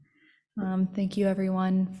Thank you,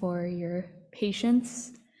 everyone, for your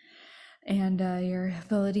patience and your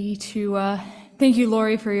ability to, thank you,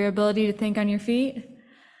 Lori, for your ability to think on your feet.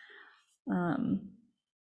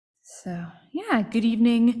 Good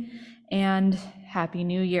evening and Happy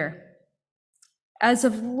New Year. As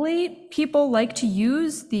of late, people like to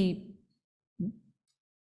use the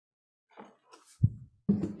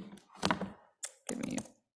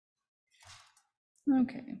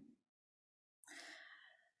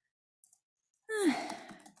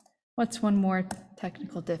What's one more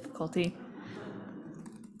technical difficulty?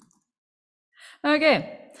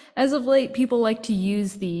 Okay. As of late, people like to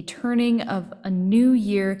use the turning of a new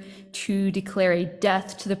year to declare a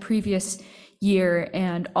death to the previous year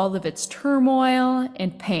and all of its turmoil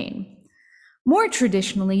and pain. More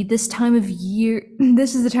traditionally, this is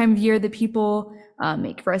the time of year that people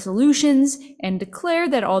make resolutions and declare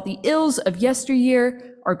that all the ills of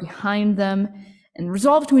yesteryear are behind them and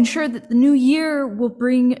resolve to ensure that the new year will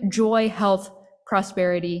bring joy, health,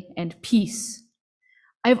 prosperity, and peace.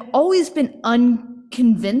 I've always been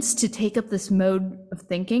unconvinced to take up this mode of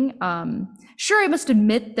thinking. Sure, I must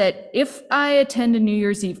admit that if I attend a New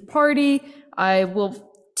Year's Eve party, I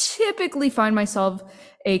will typically find myself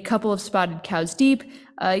a couple of spotted cows deep,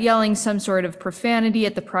 yelling some sort of profanity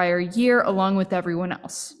at the prior year along with everyone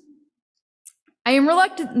else. I am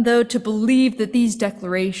reluctant, though, to believe that these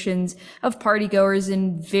declarations of partygoers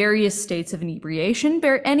in various states of inebriation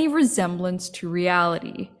bear any resemblance to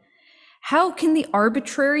reality. How can the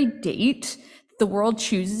arbitrary date the world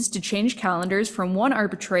chooses to change calendars from one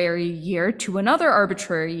arbitrary year to another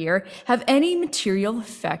arbitrary year have any material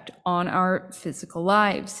effect on our physical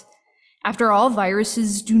lives? After all,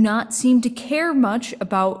 viruses do not seem to care much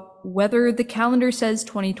about whether the calendar says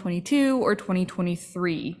 2022 or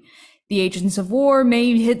 2023. The agents of war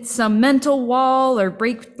may hit some mental wall or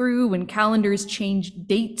break through when calendars change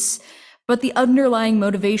dates, but the underlying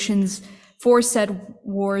motivations for said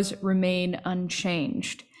wars remain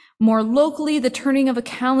unchanged. More locally, the turning of a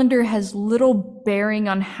calendar has little bearing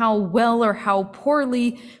on how well or how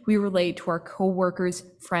poorly we relate to our coworkers,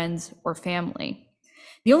 friends, or family.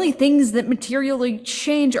 The only things that materially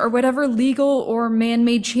change are whatever legal or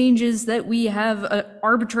man-made changes that we have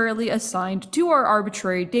arbitrarily assigned to our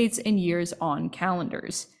arbitrary dates and years on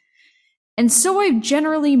calendars. And so I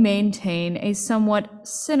generally maintain a somewhat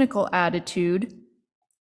cynical attitude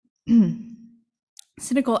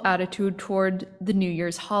toward the New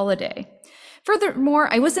Year's holiday.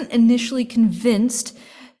 Furthermore, I wasn't initially convinced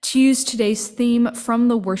to use today's theme from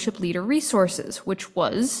the worship leader resources, which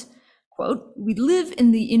was, quote, "We live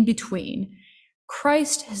in the in-between.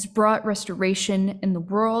 Christ has brought restoration and the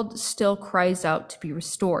world still cries out to be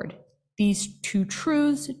restored. These two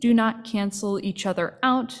truths do not cancel each other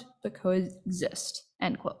out, but coexist,"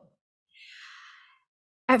 end quote.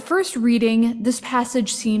 At first reading, this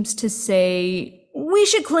passage seems to say, we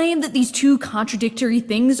should claim that these two contradictory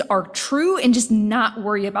things are true and just not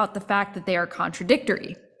worry about the fact that they are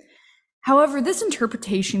contradictory. However, this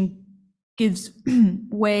interpretation gives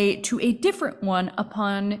way to a different one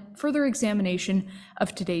upon further examination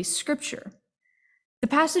of today's scripture. The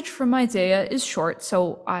passage from Isaiah is short,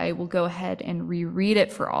 so I will go ahead and reread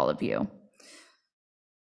it for all of you.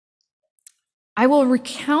 "I will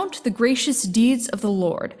recount the gracious deeds of the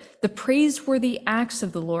Lord, the praiseworthy acts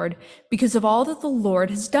of the Lord, because of all that the Lord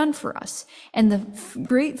has done for us, and the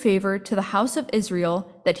great favor to the house of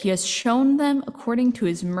Israel that he has shown them according to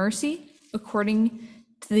his mercy, according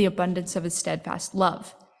to the abundance of his steadfast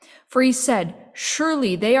love. For he said,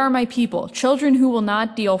 'Surely they are my people, children who will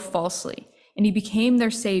not deal falsely,' and he became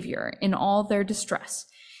their savior in all their distress.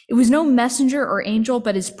 It was no messenger or angel,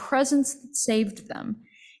 but his presence that saved them.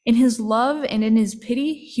 In his love and in his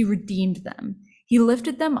pity, he redeemed them. He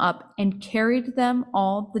lifted them up and carried them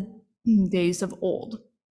all the days of old."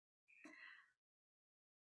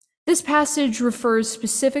 This passage refers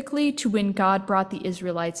specifically to when God brought the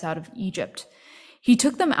Israelites out of Egypt. He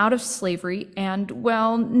took them out of slavery and,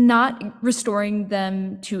 while not restoring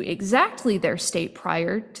them to exactly their state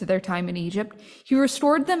prior to their time in Egypt, he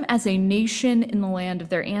restored them as a nation in the land of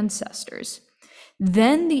their ancestors.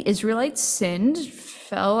 Then the Israelites sinned,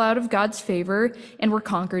 fell out of God's favor, and were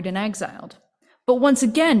conquered and exiled. But once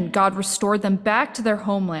again, God restored them back to their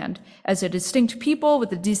homeland as a distinct people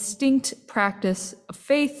with a distinct practice of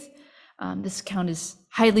faith. This account is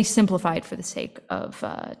highly simplified for the sake of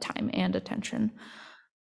time and attention.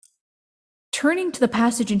 Turning to the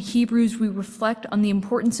passage in Hebrews, we reflect on the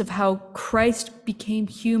importance of how Christ became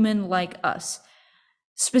human like us,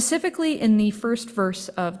 specifically in the first verse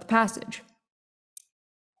of the passage.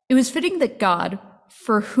 "It was fitting that God,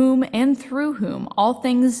 for whom and through whom all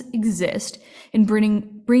things exist, in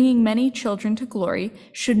bringing many children to glory,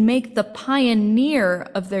 should make the pioneer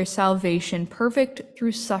of their salvation perfect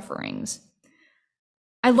through sufferings.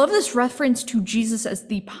 I love this reference to Jesus as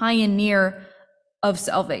the pioneer of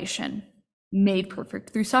salvation, made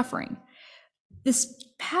perfect through suffering. This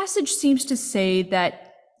passage seems to say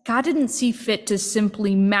that God didn't see fit to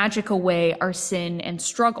simply magic away our sin and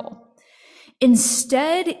struggle.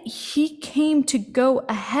 Instead, he came to go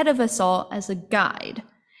ahead of us all as a guide,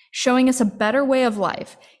 showing us a better way of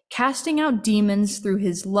life, casting out demons through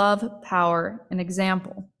his love, power, and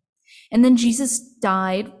example. And then Jesus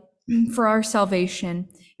died for our salvation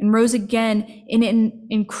and rose again in an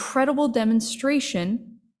incredible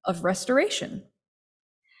demonstration of restoration.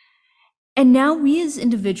 And now we as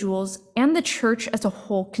individuals and the church as a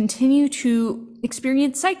whole continue to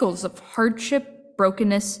experience cycles of hardship,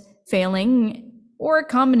 brokenness, failing, or a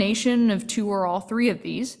combination of two or all three of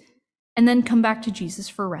these, and then come back to Jesus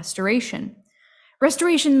for restoration.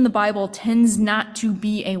 Restoration in the Bible tends not to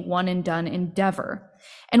be a one and done endeavor.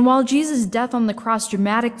 And while Jesus' death on the cross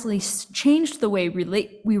dramatically changed the way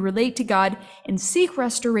we relate to God and seek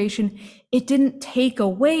restoration, it didn't take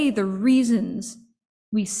away the reasons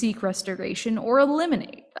we seek restoration or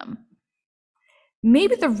eliminate them.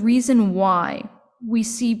 Maybe the reason why we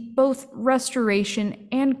see both restoration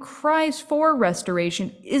and cries for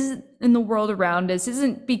restoration in the world around us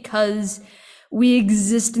isn't because we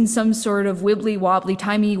exist in some sort of wibbly-wobbly,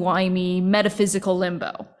 timey-wimey metaphysical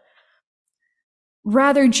limbo.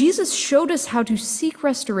 Rather, Jesus showed us how to seek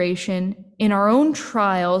restoration in our own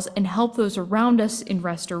trials and help those around us in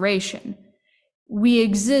restoration. We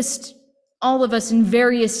exist, all of us, in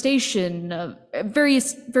various states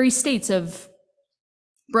of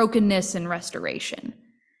brokenness and restoration.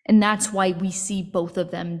 And that's why we see both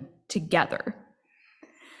of them together.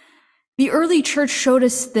 The early church showed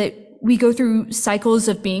us that we go through cycles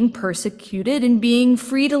of being persecuted and being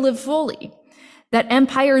free to live fully, that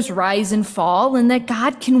empires rise and fall, and that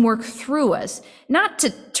God can work through us, not to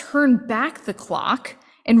turn back the clock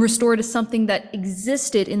and restore to something that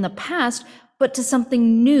existed in the past, but to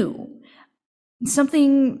something new,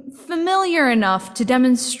 something familiar enough to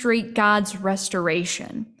demonstrate God's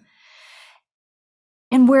restoration.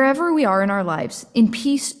 And wherever we are in our lives, in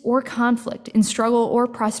peace or conflict, in struggle or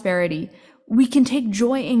prosperity, we can take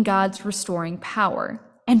joy in God's restoring power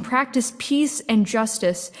and practice peace and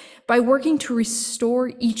justice by working to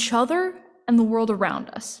restore each other and the world around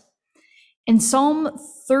us. And Psalm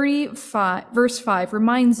 35, verse 5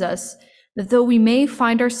 reminds us that though we may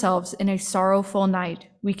find ourselves in a sorrowful night,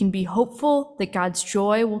 we can be hopeful that God's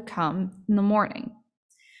joy will come in the morning.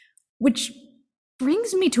 Which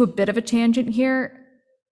brings me to a bit of a tangent here.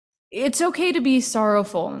 It's okay to be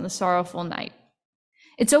sorrowful in the sorrowful night.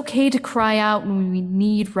 It's okay to cry out when we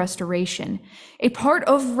need restoration. A part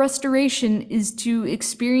of restoration is to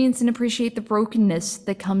experience and appreciate the brokenness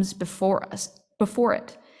that comes before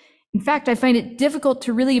it. In fact, I find it difficult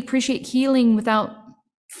to really appreciate healing without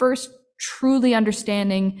first truly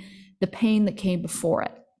understanding the pain that came before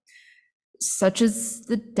it, such as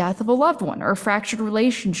the death of a loved one or a fractured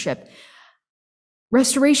relationship.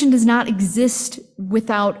 Restoration does not exist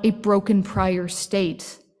without a broken prior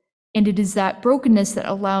state, and it is that brokenness that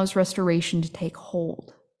allows restoration to take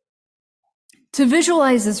hold. To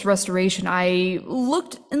visualize this restoration, I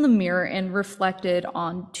looked in the mirror and reflected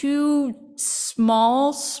on two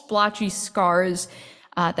small splotchy scars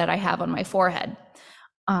that I have on my forehead.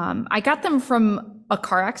 I got them from a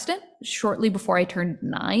car accident shortly before I turned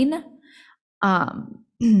 9,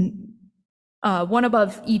 one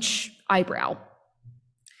above each eyebrow.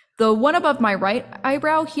 The one above my right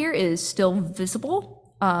eyebrow here is still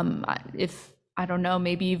visible. If, I don't know,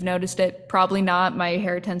 maybe you've noticed it, probably not. My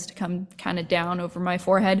hair tends to come kind of down over my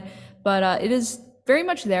forehead, but it is very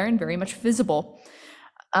much there and very much visible.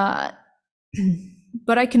 But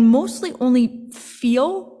I can mostly only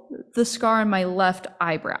feel the scar on my left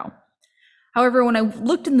eyebrow. However, when I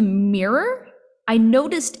looked in the mirror, I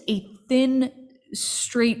noticed a thin,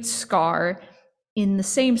 straight scar in the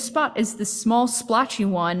same spot as the small splotchy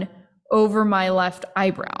one over my left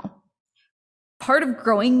eyebrow. Part of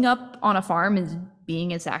growing up on a farm is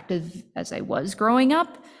being as active as I was growing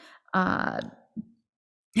up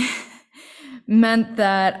meant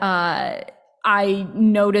that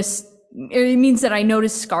it means that I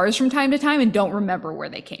notice scars from time to time and don't remember where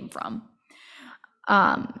they came from.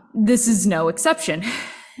 This is no exception.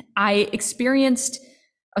 I experienced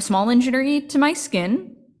a small injury to my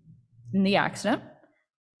skin in the accident,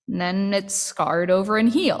 and then it scarred over and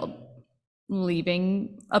healed,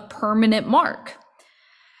 leaving a permanent mark.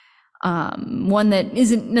 one that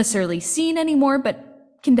isn't necessarily seen anymore,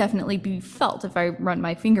 but can definitely be felt if I run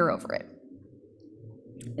my finger over it.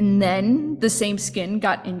 And then the same skin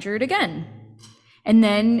got injured again. And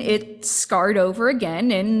then it scarred over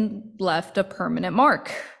again and left a permanent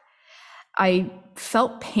mark. I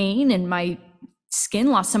felt pain and my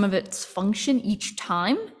skin lost some of its function each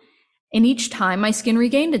time. And each time my skin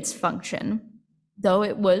regained its function, though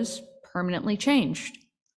it was permanently changed.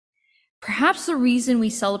 Perhaps the reason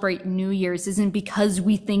we celebrate New Year's isn't because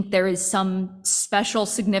we think there is some special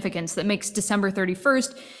significance that makes December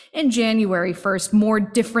 31st and January 1st more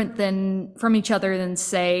different from each other than,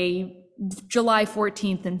 say, July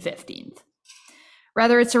 14th and 15th.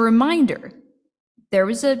 Rather, it's a reminder. There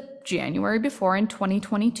was a January before in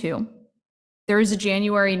 2022. There is a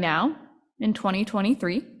January now in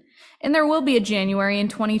 2023. And there will be a January in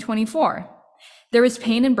 2024. There was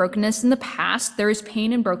pain and brokenness in the past, there is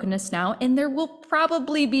pain and brokenness now, and there will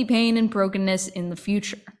probably be pain and brokenness in the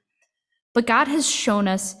future. But God has shown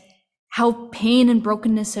us how pain and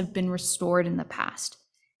brokenness have been restored in the past,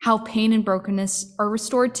 how pain and brokenness are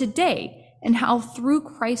restored today, and how through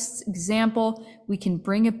Christ's example, we can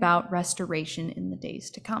bring about restoration in the days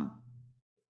to come.